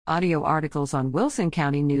Audio articles on Wilson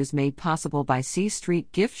County News made possible by C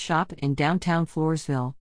Street Gift Shop in downtown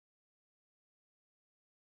Floresville.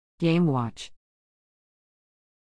 Game Watch.